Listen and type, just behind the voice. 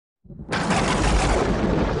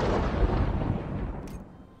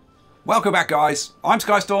Welcome back, guys. I'm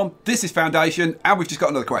Skye Storme, this is Foundation, and we've just got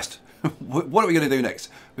another quest. What are we going to do next?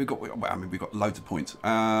 We've got loads of points.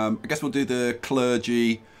 I guess we'll do the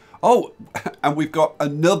clergy. Oh, and we've got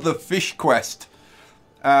another fish quest.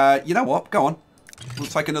 You know what? Go on. We'll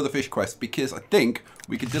take another fish quest because I think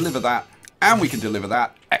we can deliver that, and we can deliver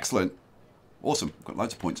that. Excellent. Awesome. We've got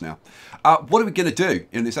loads of points now. What are we going to do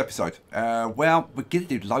in this episode? Well, we're going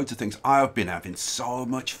to do loads of things. I've been having so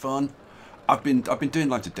much fun. I've been doing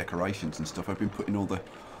loads of decorations and stuff. I've been putting all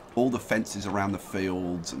the fences around the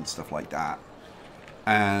fields and stuff like that,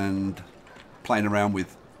 and playing around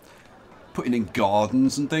with putting in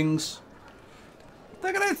gardens and things.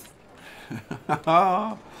 Look at this.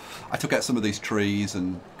 I took out some of these trees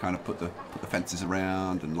and kind of put the fences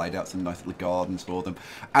around and laid out some nice little gardens for them.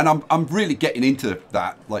 And I'm really getting into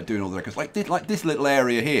that, like doing all the because like this little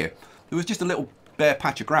area here, there was just a little bare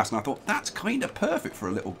patch of grass, and I thought that's kind of perfect for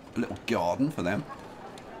a little garden for them.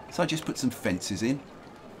 So I just put some fences in,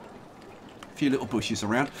 a few little bushes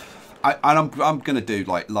around, and I'm gonna do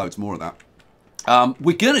like loads more of that.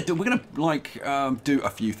 We're gonna do a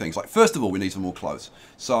few things. Like, first of all, we need some more clothes.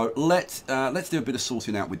 So let's do a bit of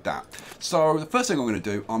sorting out with that. So the first thing I'm gonna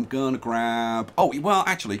do, I'm gonna grab. Oh well,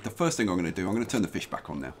 actually, the first thing I'm gonna do, I'm gonna turn the fish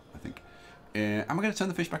back on now. I think. Am I gonna turn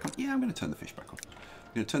the fish back on? Yeah, I'm gonna turn the fish back on.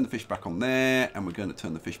 We're going to turn the fish back on there, and we're going to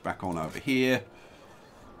turn the fish back on over here.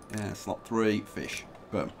 Slot 3, fish.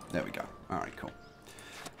 Boom. There we go. All right, cool.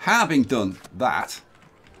 Having done that,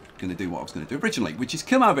 I'm going to do what I was going to do originally, which is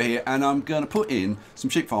come over here, and I'm going to put in some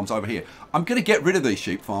sheep farms over here. I'm going to get rid of these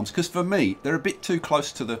sheep farms because for me, they're a bit too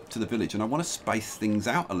close to the village, and I want to space things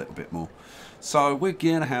out a little bit more. So we're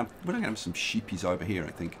going to have some sheepies over here,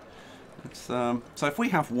 I think. Let's, so if we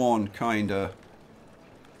have one kind of,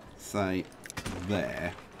 say,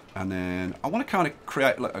 there, and then I want to kind of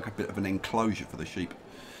create like a bit of an enclosure for the sheep.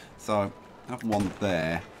 So have one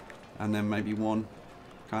there, and then maybe one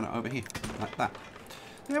kind of over here, like that.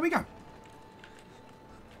 There we go.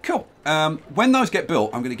 Cool. When those get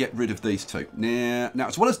built, I'm going to get rid of these two. Now,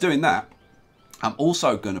 as well as doing that, I'm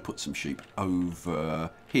also going to put some sheep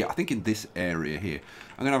over here. I think in this area here.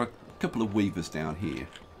 I'm going to have a couple of weavers down here,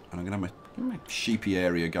 and I'm going to have a sheepy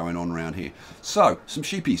area going on around here. So, some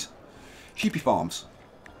sheepies. Sheepy farms.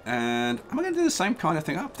 And am I going to do the same kind of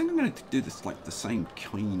thing? I think I'm going to do this like the same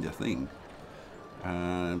kind of thing.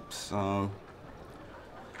 So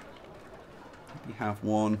we have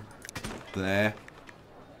one there,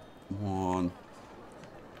 one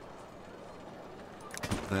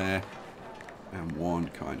there, and one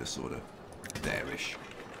kind of sort of there-ish.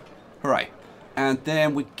 Hooray. And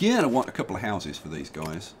then we're going to want a couple of houses for these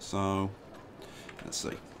guys. So let's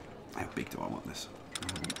see. How big do I want this?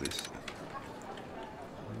 I want this.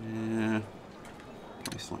 Yeah,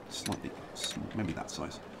 slightly, maybe that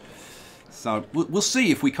size. So we'll see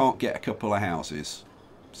if we can't get a couple of houses.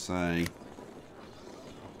 Say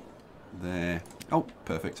there. Oh,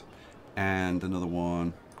 perfect. And another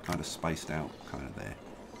one kind of spaced out, kind of there.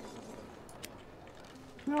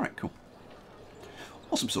 All right, cool.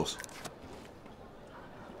 Awesome sauce.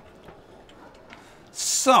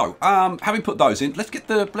 So, having put those in, let's get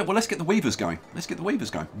the weavers going. Let's get the weavers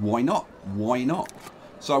going. Why not? Why not?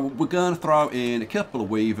 So we're going to throw in a couple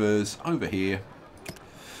of weavers over here.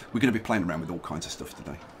 We're going to be playing around with all kinds of stuff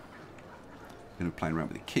today. We're going to be playing around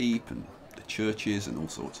with the keep and the churches and all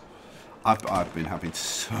sorts. I've been having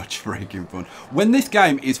such freaking fun. When this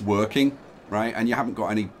game is working, right, and you haven't got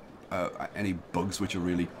any bugs which are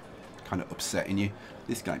really kind of upsetting you,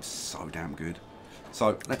 this game's so damn good.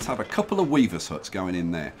 So let's have a couple of weavers huts going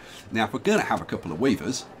in there. Now, if we're going to have a couple of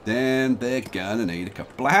weavers, then they're going to need a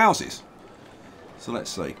couple of houses. So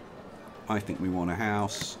let's see. I think we want a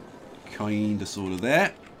house kind of sort of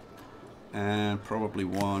there. And probably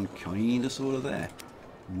one kind of sort of there.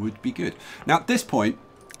 Would be good. Now, at this point,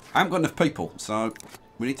 I haven't got enough people. So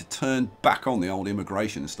we need to turn back on the old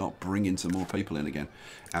immigration and start bringing some more people in again.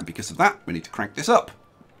 And because of that, we need to crank this up.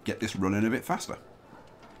 Get this running a bit faster.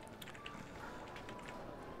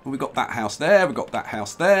 Well, we've got that house there, we've got that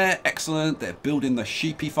house there. Excellent. They're building the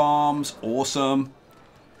sheepy farms. Awesome.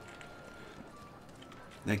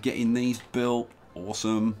 They're getting these built.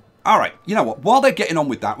 Awesome. All right. You know what? While they're getting on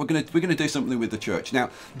with that, we're gonna do something with the church.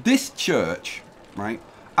 Now, this church, right?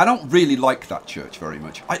 I don't really like that church very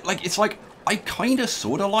much. I kind of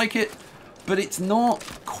sort of like it, but it's not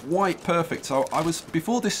quite perfect. So I was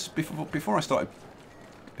before I started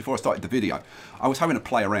the video, I was having a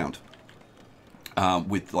play around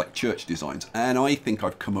with like church designs, and I think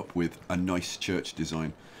I've come up with a nice church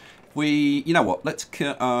design. You know what, let's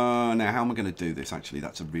now how am I going to do this? Actually,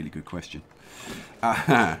 that's a really good question.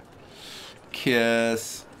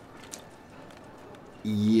 Because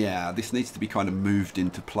Yeah, this needs to be kind of moved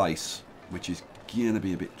into place, which is gonna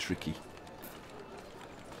be a bit tricky.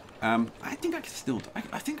 I think I can still.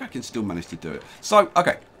 I think I can still manage to do it. So,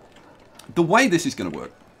 okay, the way this is going to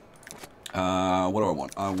work. What do I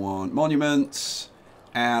want? I want monuments,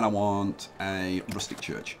 and I want a rustic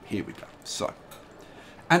church. Here we go. So,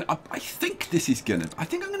 and I think this is gonna. I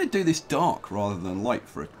think I'm gonna do this dark rather than light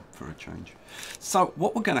for a change. So,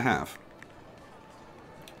 what we're gonna have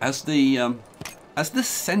as the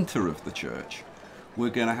center of the church,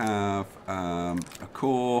 we're gonna have a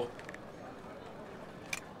core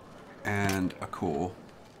and a core.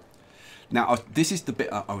 Now, this is the bit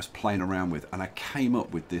I was playing around with, and I came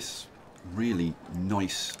up with this really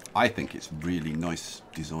nice, I think it's really nice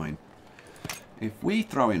design. If we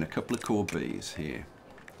throw in a couple of core Bs here,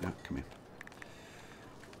 yeah, come here,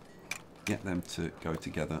 get them to go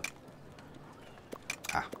together.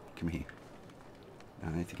 Ah, come here. I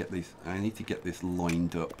need to get these. I need to get this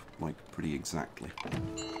lined up like pretty exactly.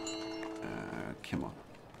 Come on,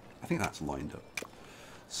 I think that's lined up.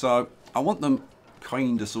 So I want them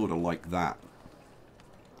kind of sort of like that.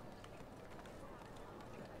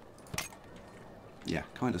 Yeah,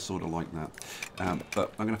 kind of sort of like that.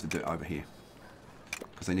 But I'm gonna have to do it over here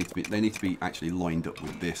because they need to be actually lined up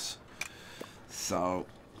with this. So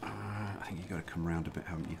I think you've got to come around a bit,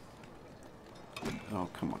 haven't you? Oh,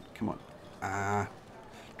 come on, come on.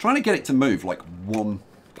 Trying to get it to move like one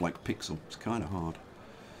pixel. It's kind of hard.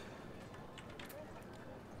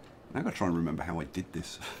 Now I've got to try and remember how I did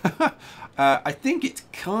this. I think it's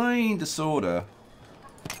kind of, sort of...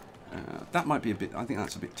 that might be a bit... I think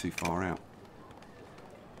that's a bit too far out.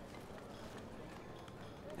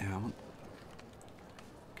 Yeah, I want...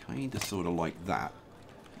 kind of, sort of like that.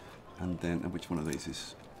 And then... which one of these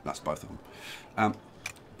is... That's both of them.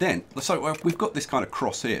 Then... So we've got this kind of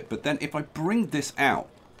cross here. But then if I bring this out...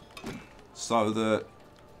 So that...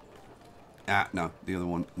 no. The other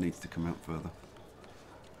one needs to come out further.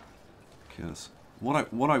 Because come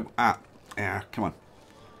on.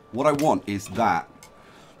 What I want is that,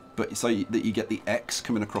 but so that you get the X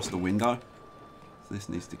coming across the window. So this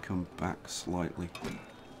needs to come back slightly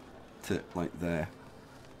to like there,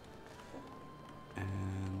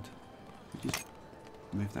 and just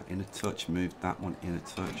move that in a touch. Move that one in a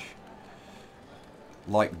touch,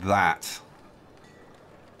 like that.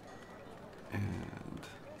 And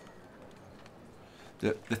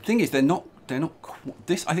the thing is, they're not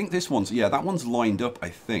this. I think this one's, yeah, that one's lined up. I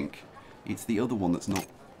think it's the other one that's not.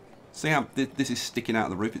 See how this is sticking out of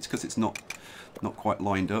the roof? It's because it's not quite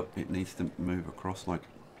lined up. It needs to move across like.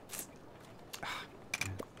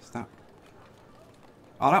 Is that?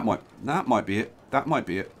 Oh, that might be it. That might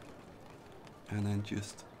be it. And then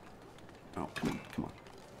just, oh, come on,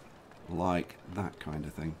 like that kind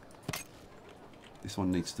of thing. This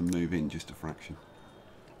one needs to move in just a fraction.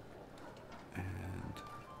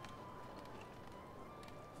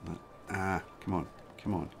 Come on,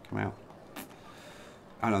 come out.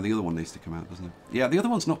 Oh no, the other one needs to come out, doesn't it? Yeah, the other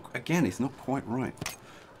one's not, again, it's not quite right.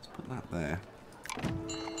 Let's put that there.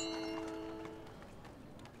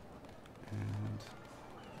 And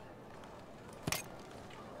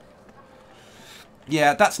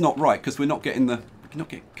yeah, that's not right, because we're not getting the,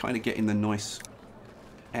 kind of getting the nice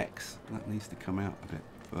X. That needs to come out a bit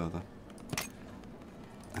further.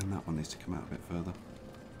 And that one needs to come out a bit further.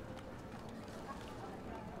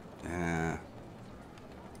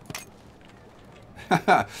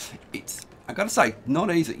 It's, I gotta say, not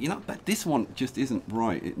easy. You know, but this one just isn't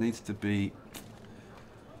right. It needs to be.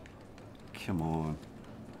 Come on.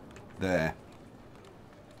 There.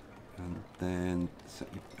 And then.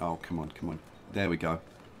 Oh, come on, come on. There we go.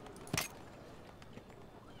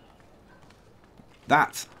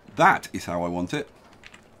 That is how I want it.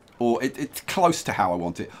 Or it's close to how I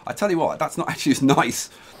want it. I tell you what, that's not actually as nice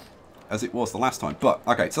as it was the last time. But,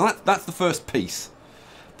 okay, so that's the first piece.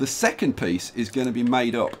 The second piece is going to be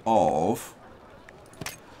made up of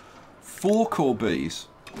 4 core Bs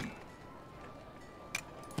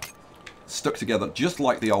stuck together just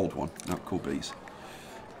like the old one. No, core Bs.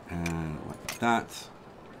 And like that.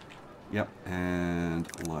 Yep,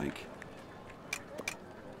 and like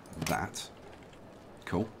that.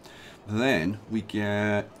 Cool. Then we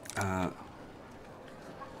get...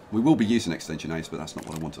 we will be using extension A's, but that's not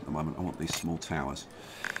what I want at the moment. I want these small towers.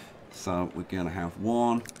 So we're going to have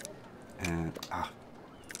 1 and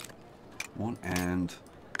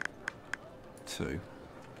 2.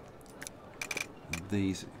 And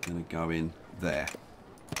these are going to go in there.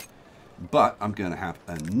 But I'm going to have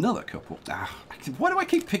another couple. Why do I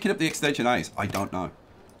keep picking up the extension A's? I don't know.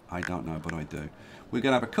 I don't know, but I do. We're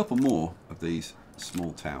going to have a couple more of these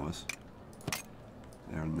small towers.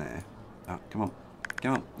 There and there. Come on.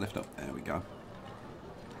 Come on, lift up. There we go.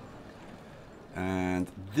 And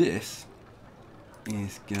this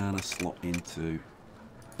is gonna slot into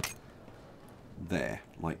there,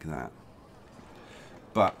 like that.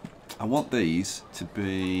 But I want these to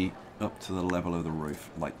be up to the level of the roof,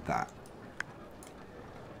 like that.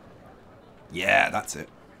 Yeah, that's it.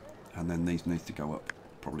 And then these need to go up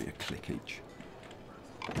probably a click each.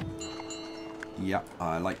 Yep,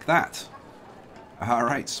 I like that.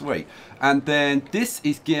 Alright, sweet. And then this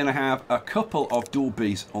is going to have a couple of door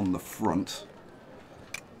bees on the front.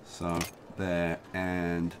 So, there,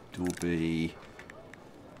 and door bee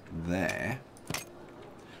there.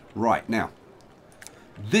 Right, now,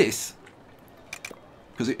 this,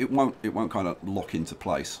 because it won't kind of lock into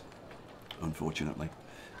place, unfortunately.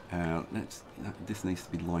 This needs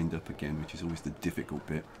to be lined up again, which is always the difficult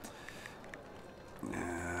bit.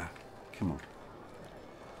 Come on.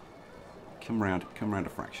 Come round a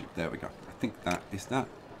fraction. There we go. I think that is that.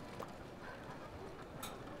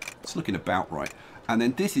 It's looking about right. And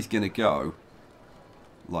then this is going to go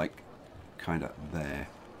like kind of there.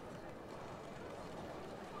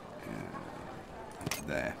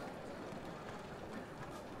 There.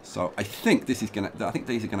 So I think this is going to, I think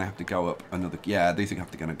these are going to have to go up another, yeah, these are going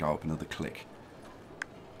to go up another click.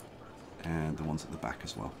 And the ones at the back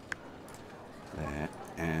as well. There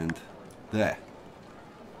and there.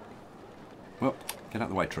 Well, get out of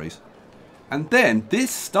the way, trees. And then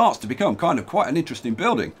this starts to become kind of quite an interesting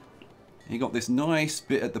building. You got this nice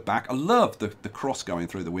bit at the back. I love the cross going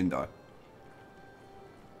through the window.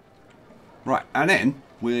 Right, and then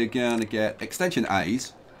we're going to get extension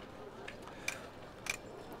A's.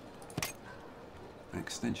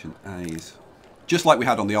 Extension A's. Just like we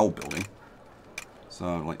had on the old building.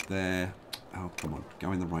 So, like there. Oh, come on.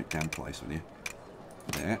 Go in the right damn place, will you?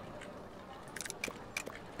 There.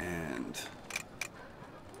 And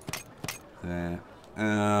there.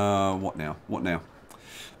 What now? What now?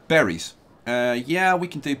 Berries. Yeah, we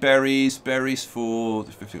can do berries. Berries for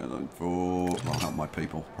the 50 for I'll help my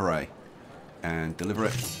people. Hooray. And deliver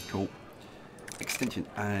it. Cool. Extension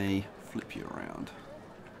A. Flip you around.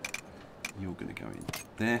 You're going to go in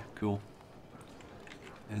there. Cool.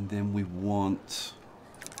 And then we want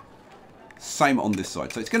same on this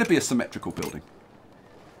side. So it's going to be a symmetrical building.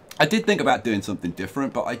 I did think about doing something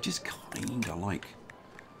different, but I just kind of like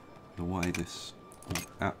the way this...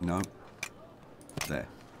 no. There.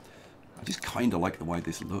 I just kind of like the way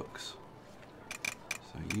this looks.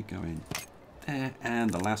 So you go in there,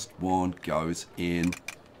 and the last one goes in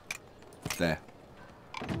there.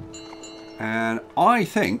 And I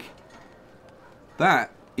think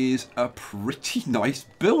that is a pretty nice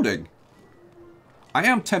building. I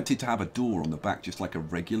am tempted to have a door on the back, just like a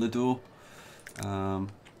regular door.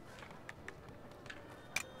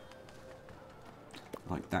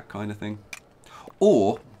 Like that kind of thing.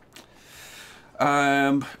 Or,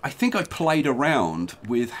 I think I played around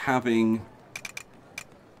with having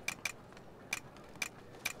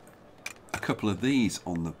a couple of these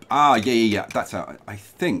on the... yeah. That's how... I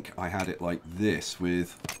think I had it like this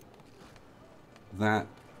with that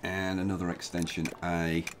and another extension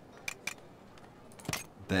A.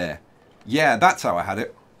 There. Yeah, that's how I had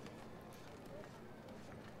it.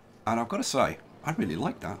 And I've got to say, I really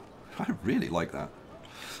like that. I really like that.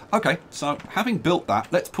 Okay, so having built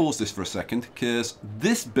that, let's pause this for a second, because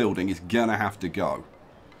this building is going to have to go.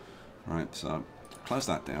 Right, so close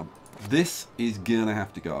that down. This is going to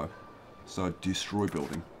have to go. So destroy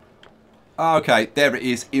building. Okay, there it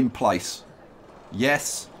is in place.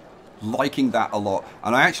 Yes, liking that a lot.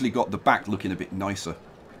 And I actually got the back looking a bit nicer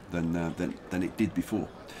than it did before.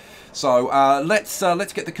 So let's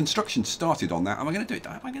get the construction started on that. Am I going to do it?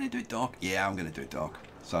 Am I going to do it dark? Yeah, I'm going to do it dark.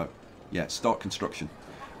 So yeah, start construction.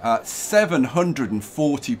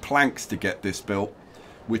 740 planks to get this built,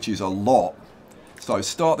 which is a lot. So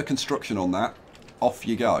start the construction on that. Off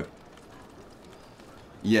you go.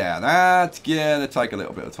 Yeah, that's going to take a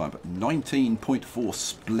little bit of time, but 19.4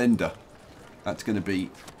 Splendor. That's going to be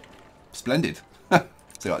splendid.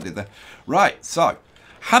 See what I did there? Right, so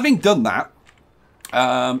having done that,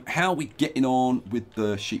 how are we getting on with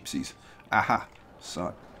the sheepsies? Aha.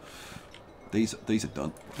 So these are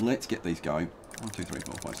done. Let's get these going. 1, 2, 3,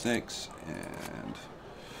 4, 5, 6, and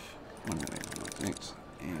 1, 2, 3, 4, 5, 6,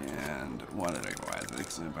 and 1, 2, 3, 4, 5,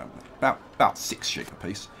 6, about 6 sheep a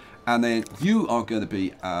piece. And then you are going to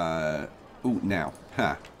be oh, now,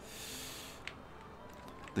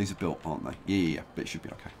 these are built, aren't they? Yeah, but it should be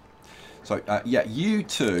okay. So yeah, you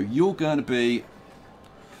two, you're going to be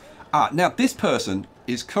now this person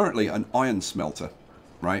is currently an iron smelter,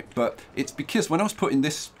 right? But it's because when I was putting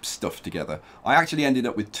this stuff together, I actually ended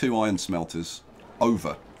up with 2 iron smelters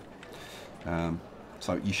over.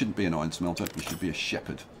 So you shouldn't be an iron smelter, you should be a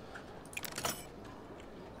shepherd.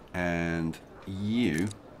 And you,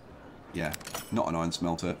 yeah, not an iron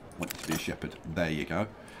smelter, want you to be a shepherd. There you go.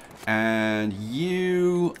 And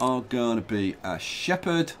you are going to be a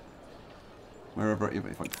shepherd, wherever,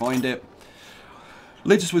 if I can find it.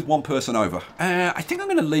 Leaves us with one person over. I think I'm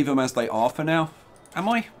going to leave them as they are for now. Am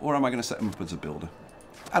I? Or am I going to set them up as a builder?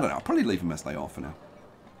 I don't know. I'll probably leave them as they are for now.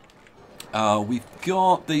 We've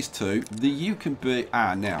got these two. You can be...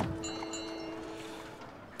 now.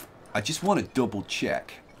 I just want to double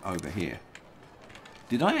check over here.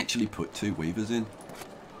 Did I actually put 2 weavers in?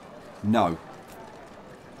 No.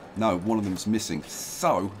 No, one of them's missing.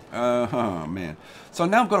 So, oh man. So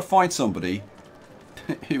now I've got to find somebody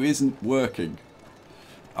who isn't working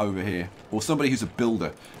over here. Or somebody who's a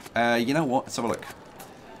builder. You know what? Let's have a look.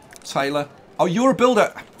 Taylor. Oh, you're a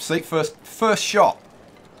builder. See, first shot.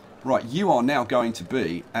 Right, you are now going to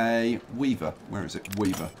be a weaver. Where is it?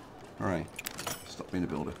 Weaver. Alright. Stop being a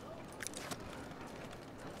builder.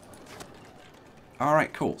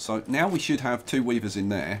 Alright, cool. So now we should have 2 weavers in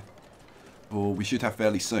there. Or we should have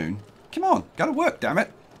fairly soon. Come on, go to work, damn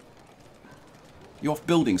it. You're off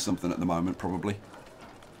building something at the moment, probably.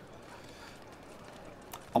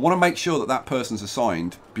 I want to make sure that that person's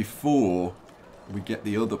assigned before we get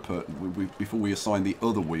the other before we assign the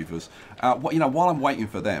other weavers. You know, while I'm waiting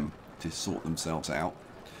for them to sort themselves out,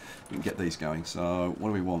 we can get these going. So what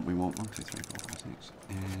do we want? We want 1, 2, 3, 4, 5, 6,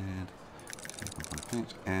 and 3, 4, 5,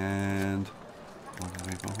 6, and 1, 2,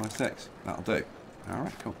 3, 4, 5, 6. That'll do. All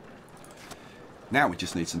right, cool. Now we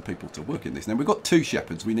just need some people to work in this. Now we've got 2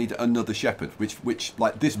 shepherds. We need another shepherd, which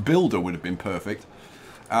like this builder would have been perfect.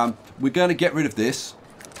 We're going to get rid of this.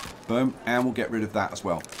 Boom, and we'll get rid of that as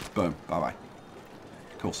well. Boom, bye-bye.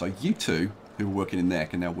 Cool, so you 2 who are working in there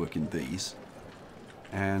can now work in these.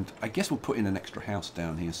 And I guess we'll put in an extra house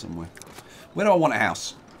down here somewhere. Where do I want a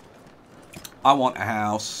house? I want a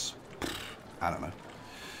house, I don't know.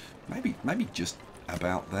 Maybe just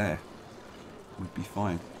about there would be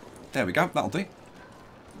fine. There we go, that'll do.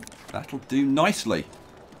 That'll do nicely.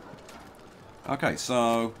 Okay,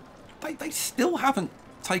 so they still haven't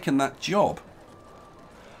taken that job.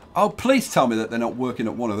 Oh, please tell me that they're not working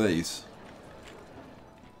at one of these.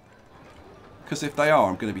 Because if they are,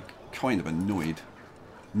 I'm going to be kind of annoyed.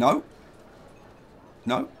 No?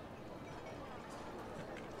 No?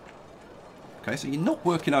 Okay, so you're not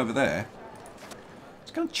working over there.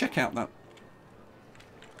 Let's go and check out that.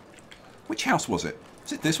 Which house was it?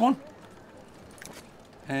 Is it this one?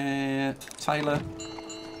 Taylor.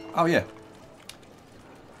 Oh, yeah.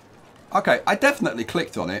 Okay, I definitely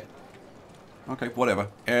clicked on it. Okay, whatever.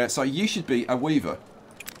 So you should be a weaver.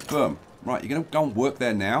 Boom. Right, you're going to go and work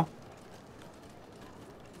there now.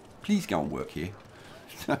 Please go and work here.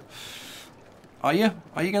 Are you?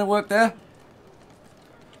 Are you going to work there?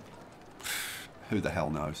 Who the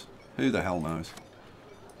hell knows? Who the hell knows?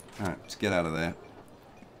 Alright, let's get out of there.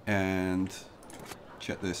 And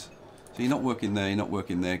check this. So you're not working there, you're not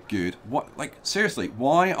working there. Good. What? Like, seriously,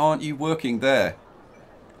 why aren't you working there?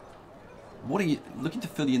 What are you looking to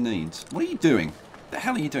fill your needs? What are you doing? What the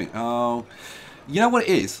hell are you doing? Oh, you know what it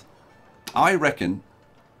is? I reckon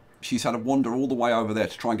she's had to wander all the way over there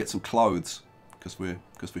to try and get some clothes because we're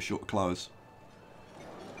short of clothes.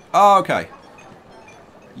 Oh, okay.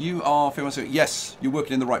 You are filming. Yes, you're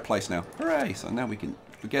working in the right place now. Hooray! So now we can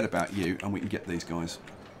forget about you and we can get these guys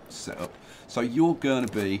set up. So you're going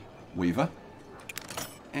to be Weaver,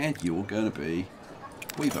 and you're going to be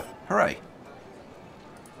Weaver. Hooray!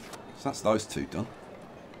 So that's those 2 done.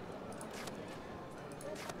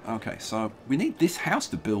 Okay, so we need this house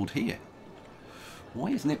to build here.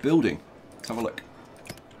 Why isn't it building? Let's have a look.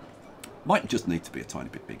 Might just need to be a tiny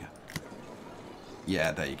bit bigger.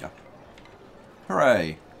 Yeah, there you go.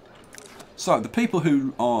 Hooray! So the people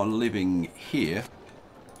who are living here,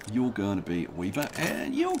 you're going to be a weaver,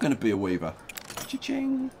 and you're going to be a weaver.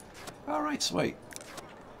 Cha-ching! Alright, sweet.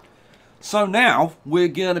 So now we're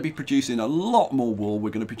going to be producing a lot more wool. We're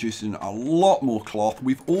going to be producing a lot more cloth.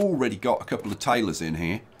 We've already got a couple of tailors in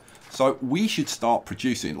here. So we should start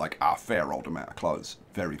producing like a fair old amount of clothes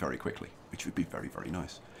very, very quickly, which would be very, very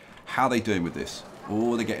nice. How are they doing with this?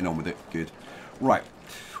 Oh, they're getting on with it. Good. Right.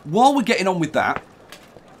 While we're getting on with that,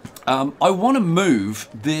 I want to move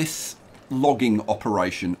this logging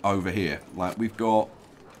operation over here. Like we've got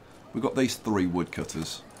these 3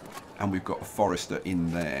 woodcutters and we've got a forester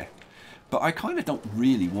in there. But I kind of don't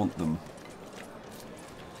really want them.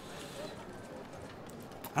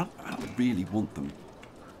 I don't really want them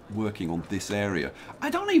working on this area. I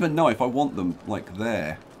don't even know if I want them like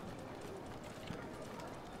there.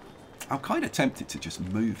 I'm kind of tempted to just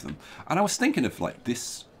move them. And I was thinking of like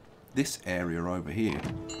this this area over here.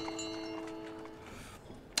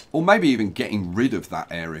 Or maybe even getting rid of that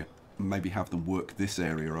area. And maybe have them work this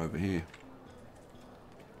area over here.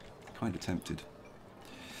 Kind of tempted.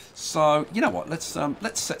 So, you know what? Let's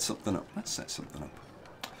set something up. Let's set something up.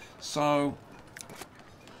 So,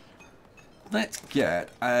 let's get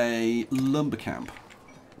a lumber camp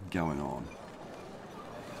going on.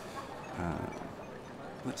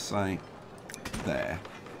 Let's say there.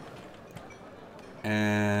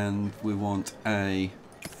 And we want a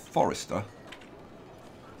forester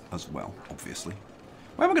as well, obviously.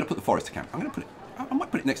 Where am I going to put the forester camp? I'm going to put it, I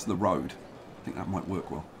might put it next to the road. I think that might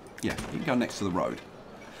work well. Yeah, you can go next to the road.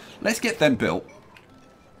 Let's get them built.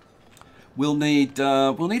 We'll need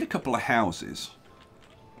a couple of houses.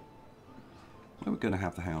 Where are we going to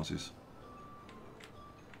have the houses?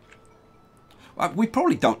 We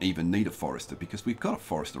probably don't even need a forester because we've got a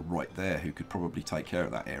forester right there who could probably take care of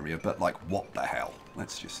that area. But like, what the hell?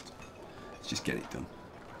 Let's just get it done.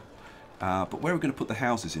 But where are we going to put the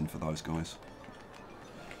houses in for those guys?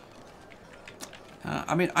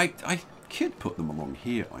 I mean, I could put them along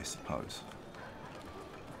here, I suppose.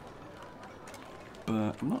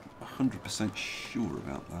 But I'm not 100% sure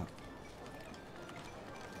about that.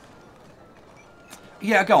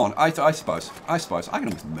 Yeah, go on. I suppose. I can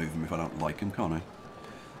always move them if I don't like them, can't I?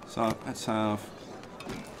 So let's have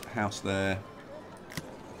a house there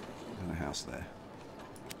and a house there.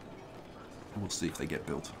 And we'll see if they get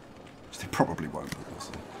built. Which they probably won't, but we'll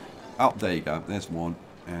see. Oh, there you go. There's one.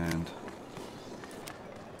 And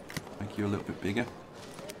make you a little bit bigger.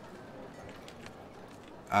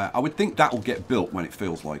 I would think that will get built when it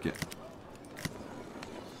feels like it.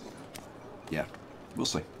 Yeah, we'll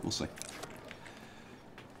see. We'll see.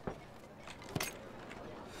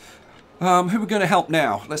 Who are we going to help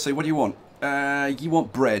now? Let's see, what do you want? You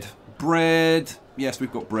want bread. Bread. Yes,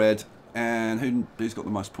 we've got bread. And who's got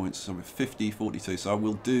the most points? So we're 50, 42. So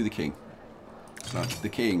we'll do the king. So the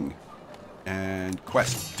king. And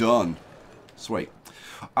quest done. Sweet.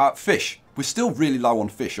 Fish. We're still really low on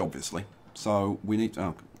fish, obviously. So we need to...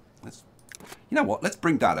 Oh, you know what? Let's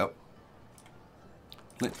bring that up.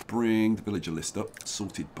 Let's bring the villager list up.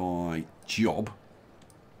 Sorted by job.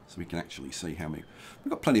 So we can actually see how many... We've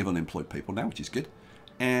got plenty of unemployed people now, which is good.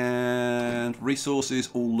 And resources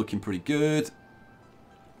all looking pretty good.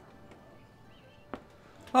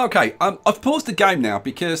 Okay, I've paused the game now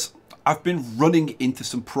because I've been running into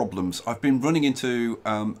some problems. I've been running into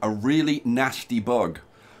a really nasty bug,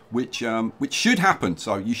 which should happen,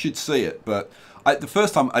 so you should see it. But the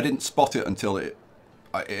first time I didn't spot it until it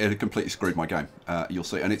had completely screwed my game. You'll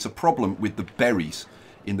see, and it's a problem with the berries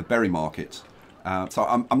in the berry markets. So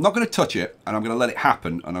I'm not going to touch it, and I'm going to let it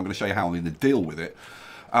happen, and I'm going to show you how I'm going to deal with it.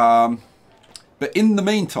 But in the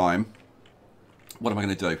meantime, what am I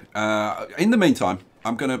going to do? In the meantime,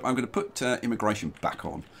 I'm going to put immigration back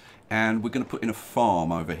on, and we're going to put in a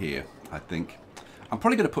farm over here. I think I'm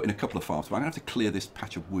probably going to put in a couple of farms, but I'm going to have to clear this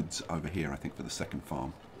patch of woods over here. I think for the second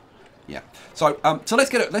farm. Yeah. So let's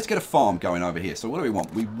get a farm going over here. So what do we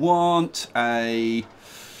want? We want a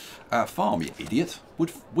farm, you idiot.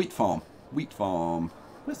 Wheat farm. Wheat farm.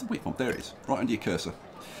 Where's the wheat farm? There it is. Right under your cursor.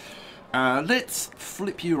 Let's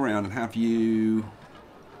flip you around and have you...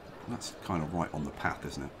 That's kind of right on the path,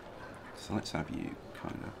 isn't it? So let's have you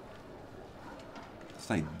kind of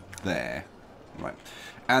stay there. Right.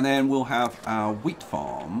 And then we'll have our wheat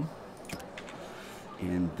farm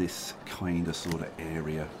in this kind of sort of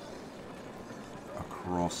area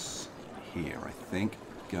across here, I think.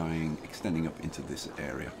 Extending up into this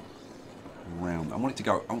area. Around. I want it to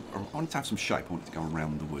go. I want it to have some shape. I want it to go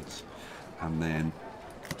around the woods, and then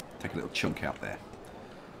take a little chunk out there,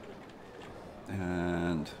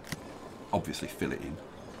 and obviously fill it in.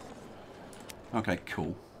 Okay,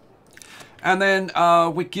 cool. And then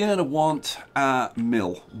we're gonna want a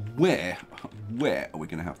mill. Where are we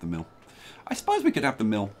gonna have the mill? I suppose we could have the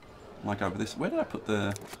mill like over this. Where did I put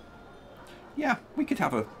the? Yeah, we could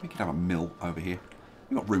have a mill over here.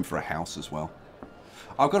 We've got room for a house as well.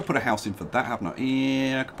 I've got to put a house in for that, haven't I?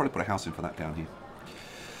 Yeah, I could probably put a house in for that down here.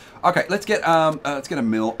 Okay, let's get a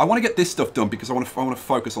mill. I want to get this stuff done because I want to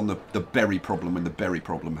focus on the berry problem when the berry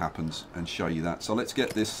problem happens and show you that. So let's get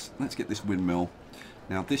this windmill.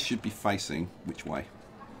 Now this should be facing which way?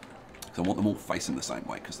 Because I want them all facing the same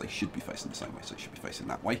way because they should be facing the same way. So it should be facing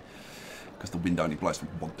that way because the wind only blows from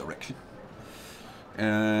one direction.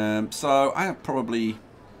 So I probably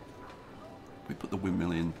we put the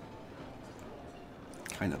windmill in.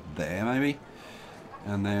 Kind of there maybe,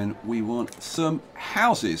 and then we want some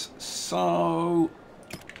houses, so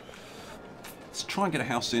let's try and get a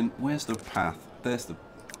house in. Where's the path? There's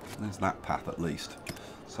that path at least,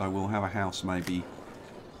 so we'll have a house maybe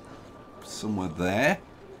somewhere there.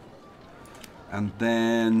 And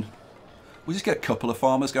then we'll just get a couple of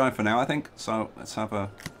farmers going for now, I think. So let's have a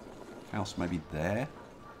house maybe there.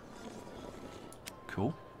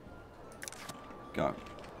 Cool. Go.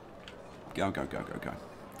 Go, go, go, go, go.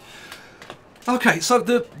 Okay, so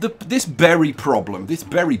this berry problem, this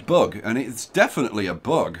berry bug, and it's definitely a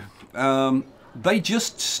bug, they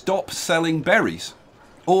just stop selling berries.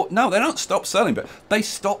 Or, no, they don't stop selling, but they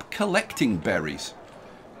stop collecting berries.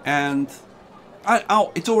 And,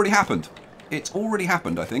 oh, it's already happened. It's already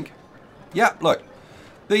happened, I think. Yeah, look.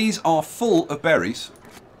 These are full of berries.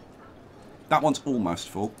 That one's almost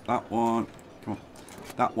full. That one, come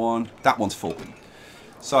on. That one's full.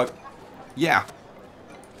 So, yeah.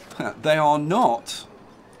 They are not...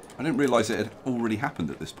 I didn't realise it had already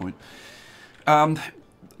happened at this point.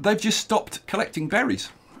 They've just stopped collecting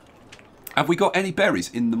berries. Have we got any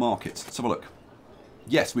berries in the markets? Let's have a look.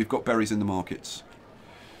 Yes, we've got berries in the markets.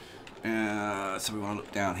 So we want to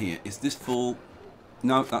look down here. Is this full?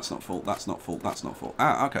 No, that's not full. That's not full. That's not full.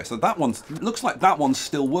 Ah, okay. So that one's... looks like that one's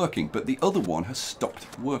still working, but the other one has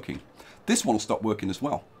stopped working. This one will stop working as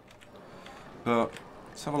well. But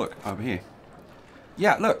let's have a look over here.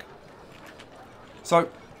 Yeah, look. So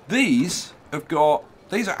these have got...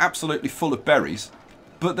 these are absolutely full of berries,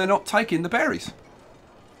 but they're not taking the berries.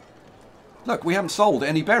 Look, we haven't sold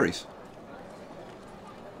any berries.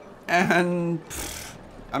 And,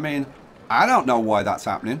 I mean, I don't know why that's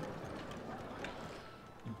happening.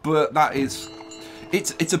 But that is...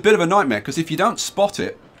 It's a bit of a nightmare, because if you don't spot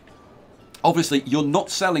it, obviously you're not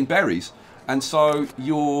selling berries. And so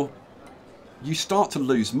you start to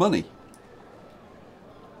lose money.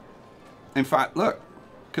 In fact, look,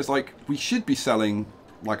 because like we should be selling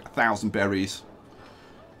like 1,000 berries.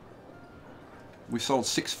 We sold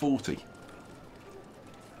 640.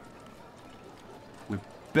 We're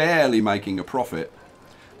barely making a profit.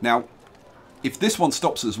 Now, if this one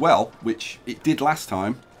stops as well, which it did last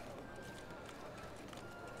time,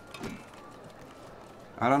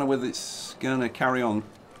 I don't know whether it's going to carry on.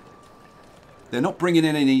 They're not bringing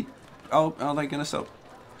in any... oh, are they going to sell?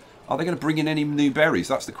 Are they going to bring in any new berries?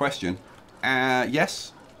 That's the question.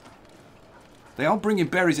 Yes. They are bringing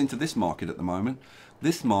berries into this market at the moment.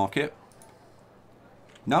 This market...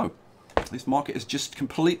 no. This market has just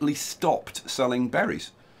completely stopped selling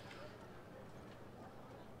berries.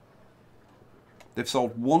 They've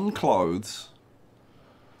sold one clothes.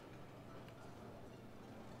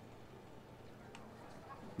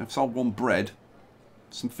 They've sold one bread.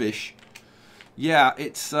 Some fish. Yeah,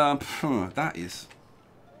 it's... that is...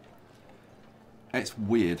 it's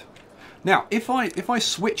weird. Now, if I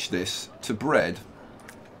switch this to bread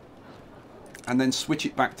and then switch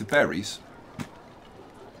it back to berries,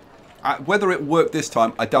 whether it worked this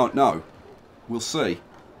time, I don't know. We'll see.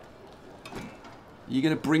 You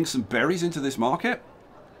going to bring some berries into this market?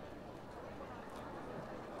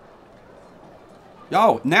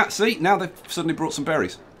 Oh, now see, now they've suddenly brought some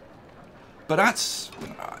berries. But that's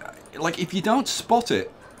like if you don't spot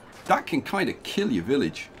it, that can kind of kill your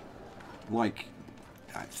village. Like.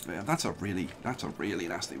 That's a really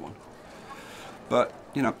nasty one. But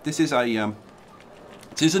you know, this is an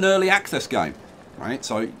early access game, right?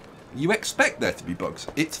 So you expect there to be bugs.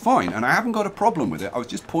 It's fine, and I haven't got a problem with it. I was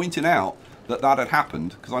just pointing out that had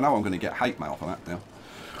happened because I know I'm going to get hate mail for that now.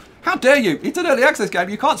 How dare you? It's an early access game.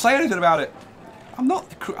 You can't say anything about it. I'm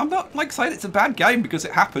not like saying it's a bad game because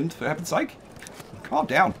it happened. For heaven's sake, calm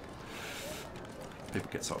down. People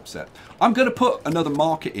get so upset. I'm going to put another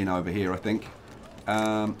market in over here, I think.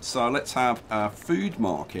 So let's have a food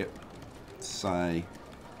market, say,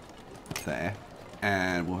 there.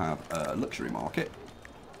 And we'll have a luxury market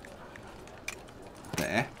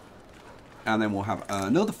there. And then we'll have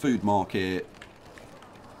another food market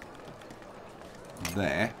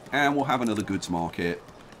there. And we'll have another goods market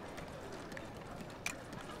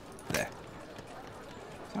there.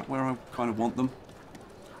 Is that where I kind of want them?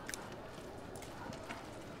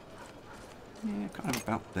 Yeah, kind of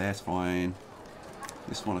about there's fine.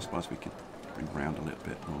 This one I suppose we could bring around a little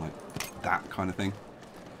bit, more like that kind of thing.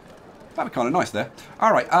 That'd be kind of nice there.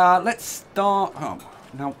 Alright, let's start... oh,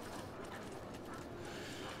 now...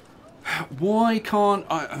 why can't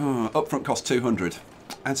I... upfront cost 200.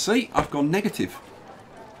 And see, I've gone negative.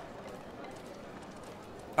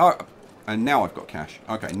 Oh, and now I've got cash.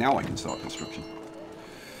 Okay, now I can start construction.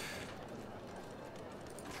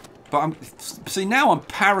 But see, now I'm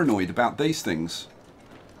paranoid about these things.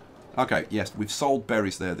 Okay, yes, we've sold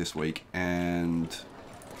berries there this week, and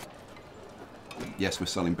yes, we're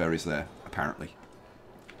selling berries there, apparently.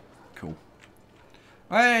 Cool.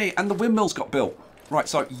 Hey, and the windmills got built. Right,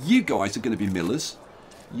 so you guys are going to be millers.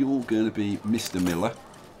 You're going to be Mr. Miller.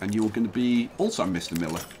 And you're going to be also Mr.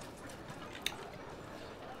 Miller.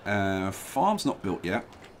 Farm's not built yet.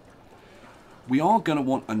 We are going to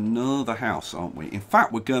want another house, aren't we? In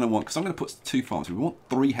fact, we're going to want, because I'm going to put 2 farms. We want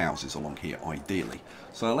 3 houses along here, ideally.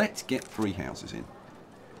 So let's get 3 houses in.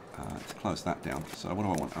 Let's close that down. So what do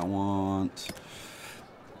I want? I want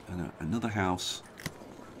another house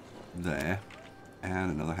there.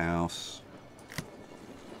 And another house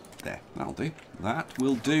there. That'll do. That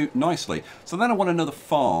will do nicely. So then I want another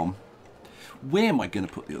farm. Where am I going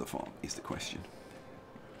to put the other farm is the question.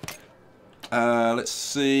 Let's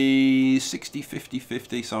see, 60, 50,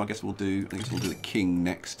 50. So I guess we'll do the king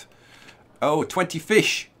next. Oh, 20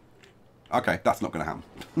 fish. Okay, that's not going to happen.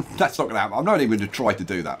 That's not going to happen. I'm not even going to try to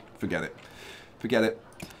do that. Forget it. Forget it.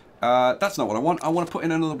 That's not what I want. I want to put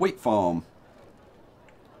in another wheat farm.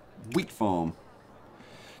 Wheat farm.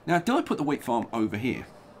 Now, do I put the wheat farm over here?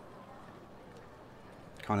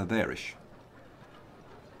 Kind of there-ish.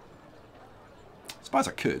 I suppose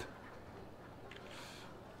I could.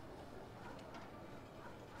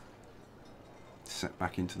 Set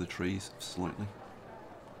back into the trees slightly.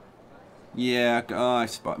 Yeah, I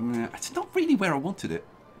suppose it's not really where I wanted it.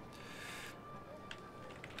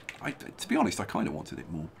 To be honest, I kind of wanted it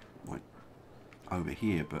more like over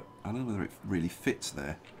here, but I don't know whether it really fits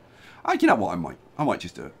there. You know what? I might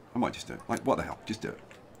just do it. I might just do it. Like, what the hell? Just do it.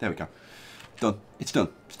 There we go. Done. It's done.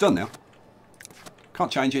 It's done now.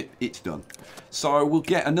 Can't change it. It's done. So we'll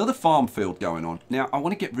get another farm field going on. Now, I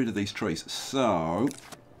want to get rid of these trees. So,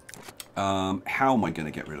 how am I going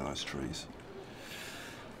to get rid of those trees?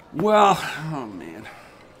 Well, oh man.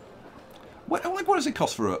 What does it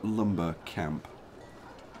cost for a lumber camp?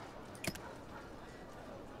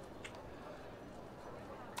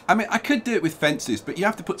 I mean, I could do it with fences, but you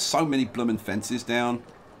have to put so many blooming fences down.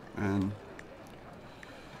 And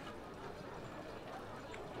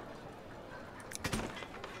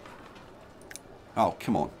oh,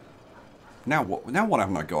 come on. Now what? Now what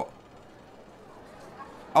haven't I got?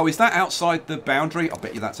 Oh, is that outside the boundary? I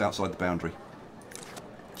bet you that's outside the boundary.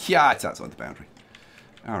 Yeah, it's outside the boundary.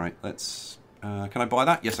 All right, let's... can I buy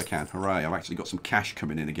that? Yes, I can. Hooray, I've actually got some cash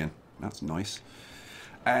coming in again. That's nice.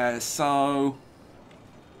 So...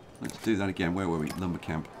 let's do that again. Where were we? Lumber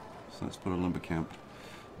camp. So let's put a lumber camp.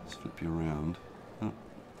 Let's flip you around. Oh,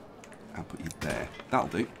 I'll put you there. That'll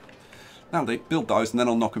do. That'll do. Build those and then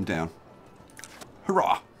I'll knock them down.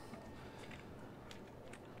 Hurrah!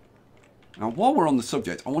 Now, while we're on the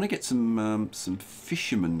subject, I want to get some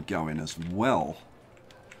fishermen going as well.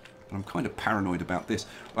 But I'm kind of paranoid about this.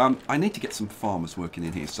 I need to get some farmers working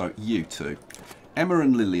in here. So you two, Emma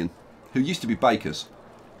and Lillian, who used to be bakers,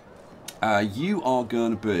 you are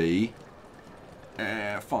going to be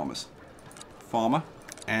farmers. Farmer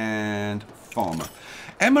and farmer.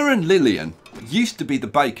 Emma and Lillian used to be the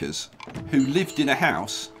bakers who lived in a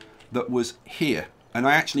house that was here. And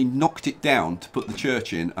I actually knocked it down to put the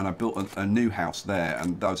church in, and I built a new house there.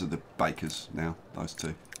 And those are the bakers now, those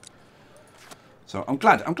two. So I'm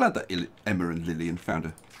glad that Emma and Lillian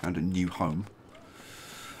found a new home.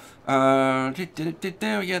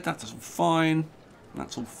 Yeah, that's all fine.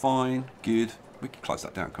 That's all fine. Good. We can close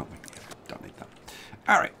that down, can't we? Don't need that.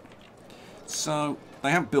 All right. So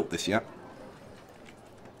they haven't built this yet.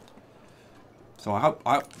 So I hope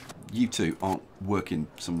you two aren't working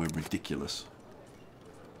somewhere ridiculous.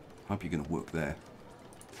 I hope you're going to work there.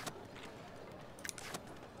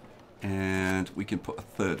 And we can put a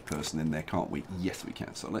third person in there, can't we? Yes, we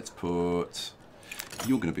can. So let's put...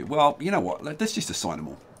 you're going to be... well, you know what? Let's just assign them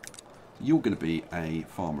all. You're going to be a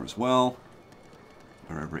farmer as well.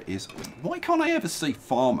 Wherever it is. Why can't I ever see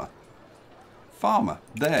farmer? Farmer.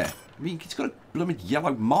 There. I mean, it's got a blooming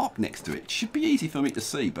yellow mark next to it. It should be easy for me to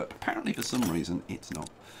see, but apparently for some reason it's not.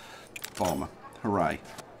 Farmer. Hooray.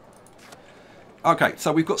 Okay,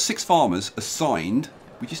 so we've got 6 farmers assigned.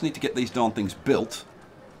 We just need to get these darn things built.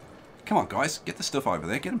 Come on, guys. Get the stuff over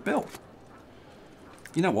there. Get them built.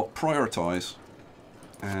 You know what? Prioritise.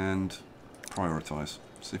 And prioritise.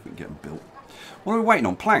 See if we can get them built. What are we waiting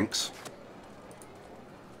on? Planks?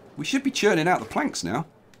 We should be churning out the planks now.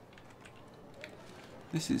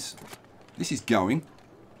 This is going.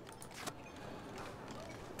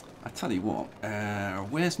 I tell you what.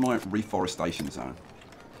 Where's my reforestation zone?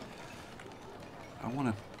 I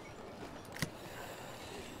want to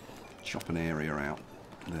chop an area out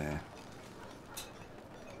there.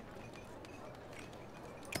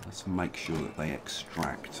 Let's make sure that they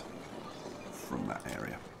extract from that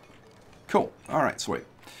area. Cool. All right, sweet.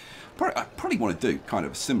 I probably want to do kind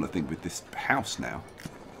of a similar thing with this house now.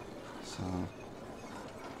 So,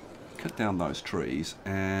 cut down those trees.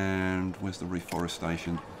 And where's the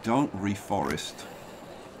reforestation? Don't reforest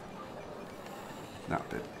that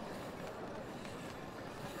bit.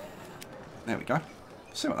 There we go.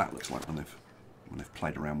 See what that looks like when they've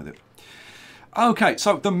played around with it. Okay,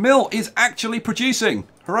 so the mill is actually producing.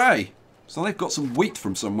 Hooray! So they've got some wheat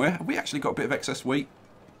from somewhere. Have we actually got a bit of excess wheat?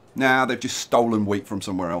 Nah, they've just stolen wheat from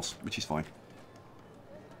somewhere else, which is fine.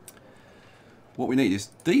 What we need is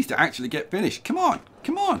these to actually get finished. Come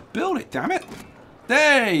on, build it, damn it.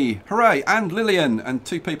 Hey, hooray, and Lillian, and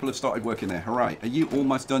 2 people have started working there. Hooray. Are you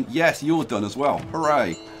almost done? Yes, you're done as well.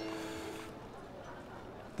 Hooray.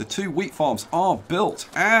 The 2 wheat farms are built,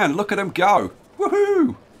 and look at them go.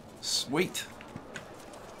 Woohoo! Sweet.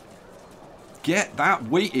 Get that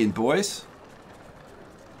wheat in, boys.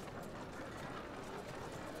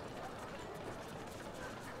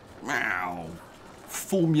 Wow.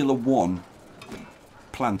 Formula 1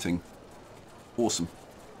 planting. Awesome.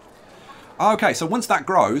 Okay, so once that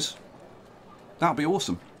grows, that'll be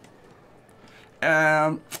awesome.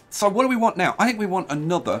 So what do we want now? I think we want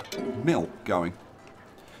another mill going.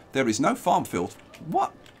 There is no farm field.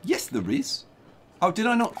 What? Yes, there is. Oh, did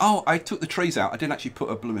I not? Oh, I took the trees out. I didn't actually put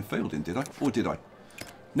a blooming field in, did I? Or did I?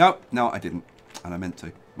 No, I didn't. And I meant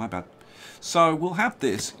to. My bad. So we'll have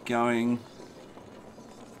this going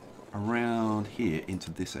around here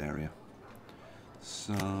into this area.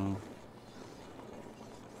 So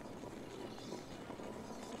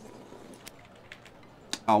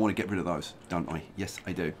I want to get rid of those, don't I? Yes,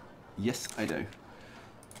 I do. Yes, I do.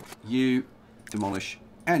 You demolish,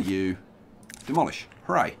 and you demolish.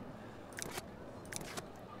 Hooray!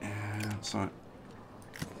 And so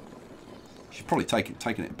should probably taking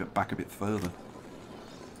it a bit back a bit further.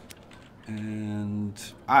 And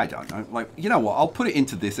I don't know. Like, you know what? I'll put it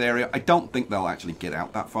into this area. I don't think they'll actually get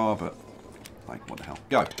out that far, but like, what the hell?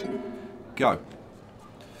 Go, go.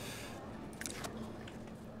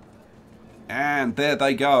 And there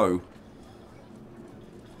they go.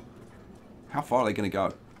 How far are they going to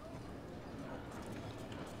go?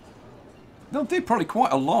 They'll do probably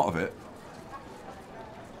quite a lot of it.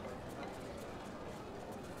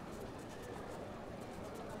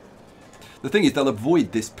 The thing is, they'll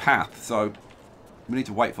avoid this path, so we need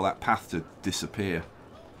to wait for that path to disappear.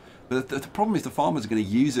 But the problem is the farmers are going to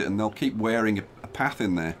use it and they'll keep wearing a path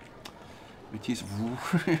in there, which is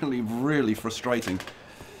really, really frustrating.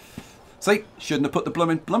 See, shouldn't have put the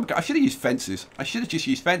blooming... I should have used fences. I should have just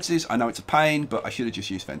used fences. I know it's a pain, but I should have just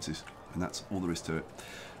used fences. And that's all there is to it.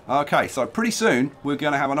 Okay, so pretty soon we're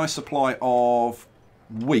going to have a nice supply of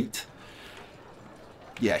wheat.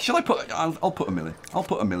 Yeah, should I put... I'll put a mill in. I'll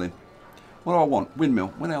put a mill in. What do I want? Windmill.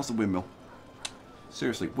 Where else the windmill?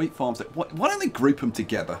 Seriously, wheat farms. Why don't they group them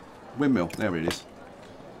together? Windmill. There it is.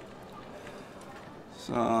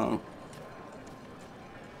 So...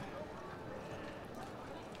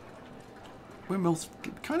 windmill's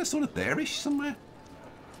kind of sort of there-ish somewhere.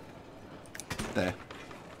 There.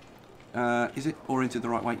 Is it oriented the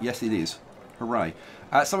right way? Yes, it is. Hooray.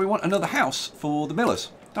 So we want another house for the millers,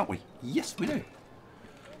 don't we? Yes, we do.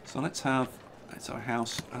 So let's have... it's our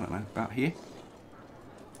house, I don't know, about here.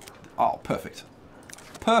 Oh, perfect.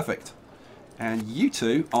 Perfect. And you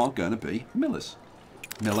 2 are going to be millers.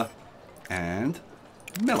 Miller and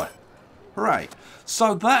miller. Hooray.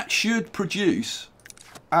 So that should produce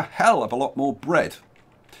a hell of a lot more bread.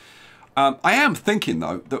 I am thinking,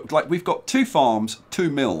 though, that like we've got 2 farms, 2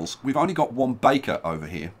 mills. We've only got 1 baker over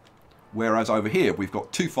here. Whereas over here, we've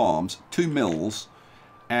got 2 farms, 2 mills,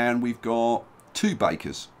 and we've got 2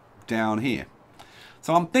 bakers down here.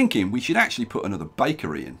 So I'm thinking we should actually put another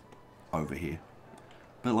bakery in over here.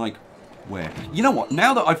 But like, where? You know what?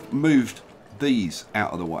 Now that I've moved these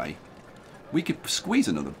out of the way, we could squeeze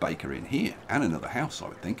another baker in here and another house, I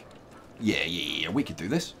would think. Yeah, we could do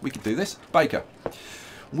this. We could do this. Baker.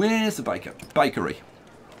 Where's the baker? Bakery.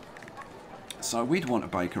 So we'd want a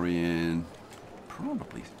bakery in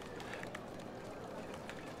probably...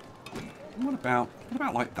 What about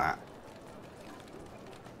like that?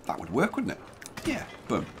 That would work, wouldn't it? Yeah,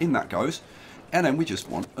 boom, in that goes. And then we just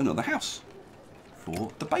want another house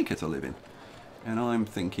for the baker to live in. And I'm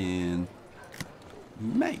thinking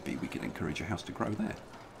maybe we could encourage a house to grow there.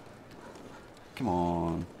 Come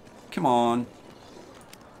on. Come on.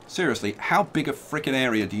 Seriously, how big a freaking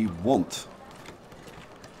area do you want?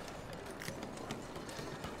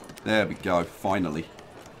 There we go, finally.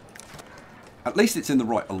 At least it's in the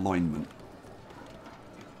right alignment.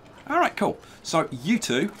 Alright, cool. So you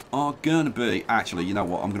 2 are going to be... actually, you know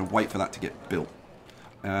what? I'm going to wait for that to get built.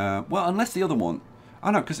 Well, unless the other one...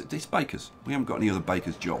 oh, no, because it's bakers. We haven't got any other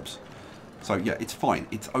bakers' jobs. So, yeah, it's fine.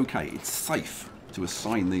 It's okay. It's safe to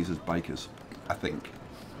assign these as bakers. I think.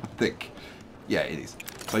 Yeah, it is.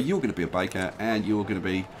 So you're going to be a baker, and you're going to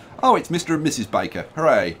be... oh, it's Mr. and Mrs. Baker.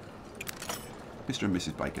 Hooray. Mr. and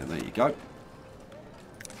Mrs. Baker, there you go.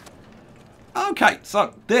 Okay,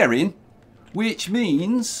 so they're in, which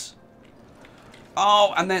means...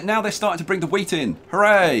 Oh, and then now they're starting to bring the wheat in.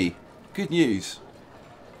 Hooray! Good news.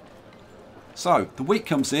 So, the wheat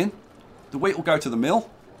comes in. The wheat will go to the mill.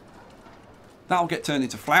 That'll get turned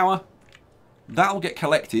into flour. That'll get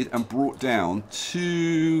collected and brought down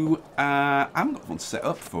to... I haven't got one set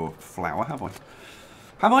up for flour, have I?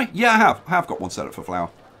 Have I? Yeah, I have. I have got one set up for flour.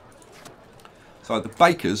 So the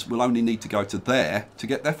bakers will only need to go to there to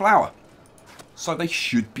get their flour. So they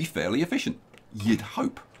should be fairly efficient. You'd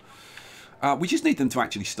hope. We just need them to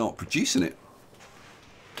actually start producing it.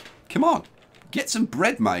 Come on. Get some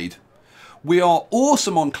bread made. We are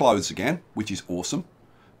awesome on clothes again, which is awesome.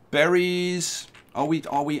 Berries. Are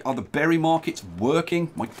the berry markets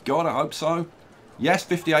working? My God, I hope so. Yes,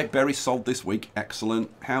 58 berries sold this week. Excellent.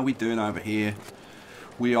 How are we doing over here?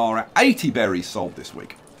 We are at 80 berries sold this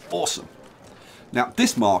week. Awesome. Now,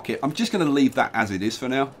 this market, I'm just going to leave that as it is for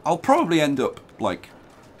now. I'll probably end up, like,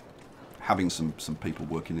 having some people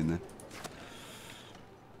working in there.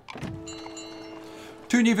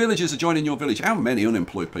 2 new villagers are joining your village. How many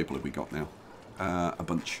unemployed people have we got now? A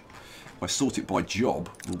bunch. If I sort it by job,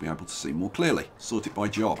 we'll be able to see more clearly. Sort it by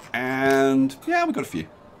job. And, yeah, we've got a few.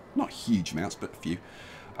 Not huge amounts, but a few.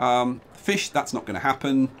 Fish, that's not going to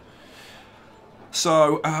happen.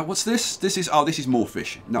 So, what's this? This is more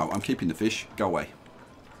fish. No, I'm keeping the fish. Go away.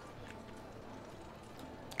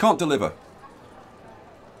 Can't deliver.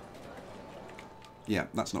 Yeah,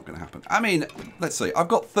 that's not going to happen. I mean, let's see. I've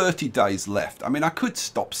got 30 days left. I mean, I could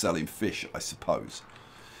stop selling fish, I suppose.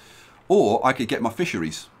 Or I could get my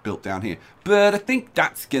fisheries built down here. But I think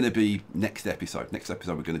that's going to be next episode. Next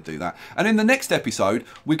episode, we're going to do that. And in the next episode,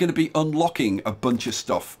 we're going to be unlocking a bunch of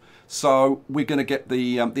stuff. So we're going to get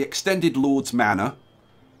the extended Lord's Manor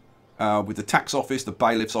with the tax office, the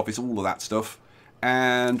bailiff's office, all of that stuff.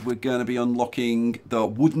 And we're going to be unlocking the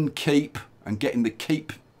wooden keep and getting the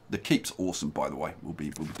keep. The keep's awesome, by the way. We'll be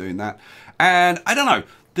doing that. And I don't know.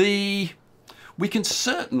 We can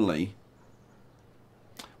certainly...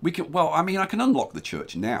 Well, I mean, I can unlock the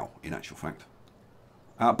church now, in actual fact.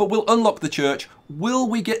 But we'll unlock the church. Will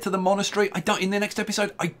we get to the monastery? In the next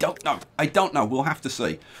episode? I don't know. I don't know. We'll have to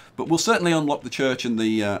see. But we'll certainly unlock the church and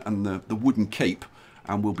the wooden keep,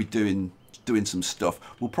 and we'll be doing some stuff.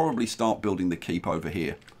 We'll probably start building the keep over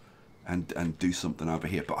here, and do something over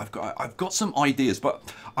here. But I've got some ideas,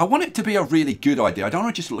 but I want it to be a really good idea. I don't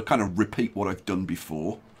want to just kind of repeat what I've done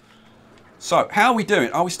before. So, how are we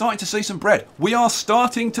doing? Are we starting to see some bread? We are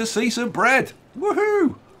starting to see some bread.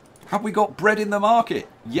 Woohoo! Have we got bread in the market?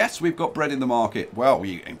 Yes, we've got bread in the market. Well,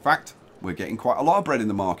 in fact, we're getting quite a lot of bread in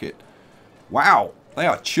the market. Wow, they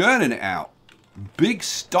are churning it out. Big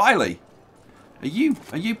styly. Are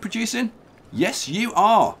you producing? Yes, you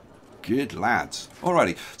are. Good lads.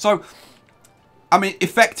 Alrighty. So, I mean,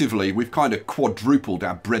 effectively, we've kind of quadrupled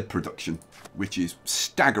our bread production, which is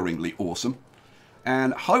staggeringly awesome.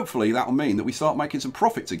 And hopefully that'll mean that we start making some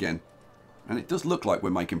profits again. And it does look like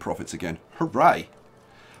we're making profits again. Hooray.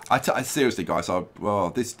 Seriously, guys,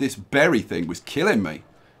 this berry thing was killing me.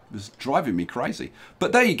 It was driving me crazy.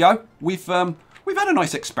 But there you go. We've had a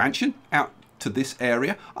nice expansion out to this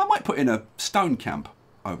area. I might put in a stone camp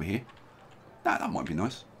over here. That might be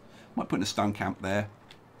nice. Might put in a stone camp there.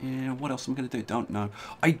 Yeah, what else am I going to do? Don't know.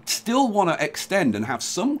 I still want to extend and have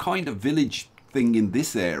some kind of village thing in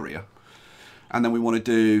this area. And then we want to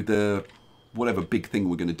do the whatever big thing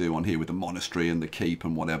we're going to do on here with the monastery and the keep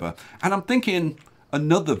and whatever. And I'm thinking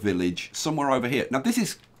another village somewhere over here. Now this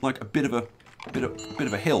is like a bit of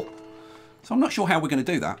a hill, so I'm not sure how we're going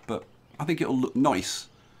to do that, but I think it'll look nice,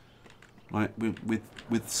 like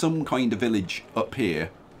with some kind of village up here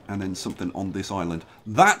and then something on this island.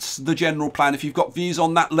 That's the general plan. If you've got views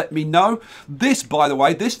on that, let me know. This, by the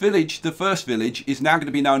way, this village, the first village, is now going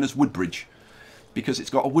to be known as Woodbridge because it's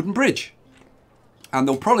got a wooden bridge. And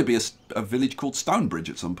there'll probably be a village called Stonebridge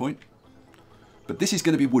at some point. But this is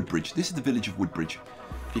going to be Woodbridge. This is the village of Woodbridge.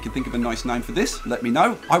 If you can think of a nice name for this, let me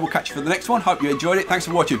know. I will catch you for the next one. Hope you enjoyed it. Thanks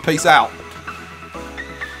for watching. Peace out.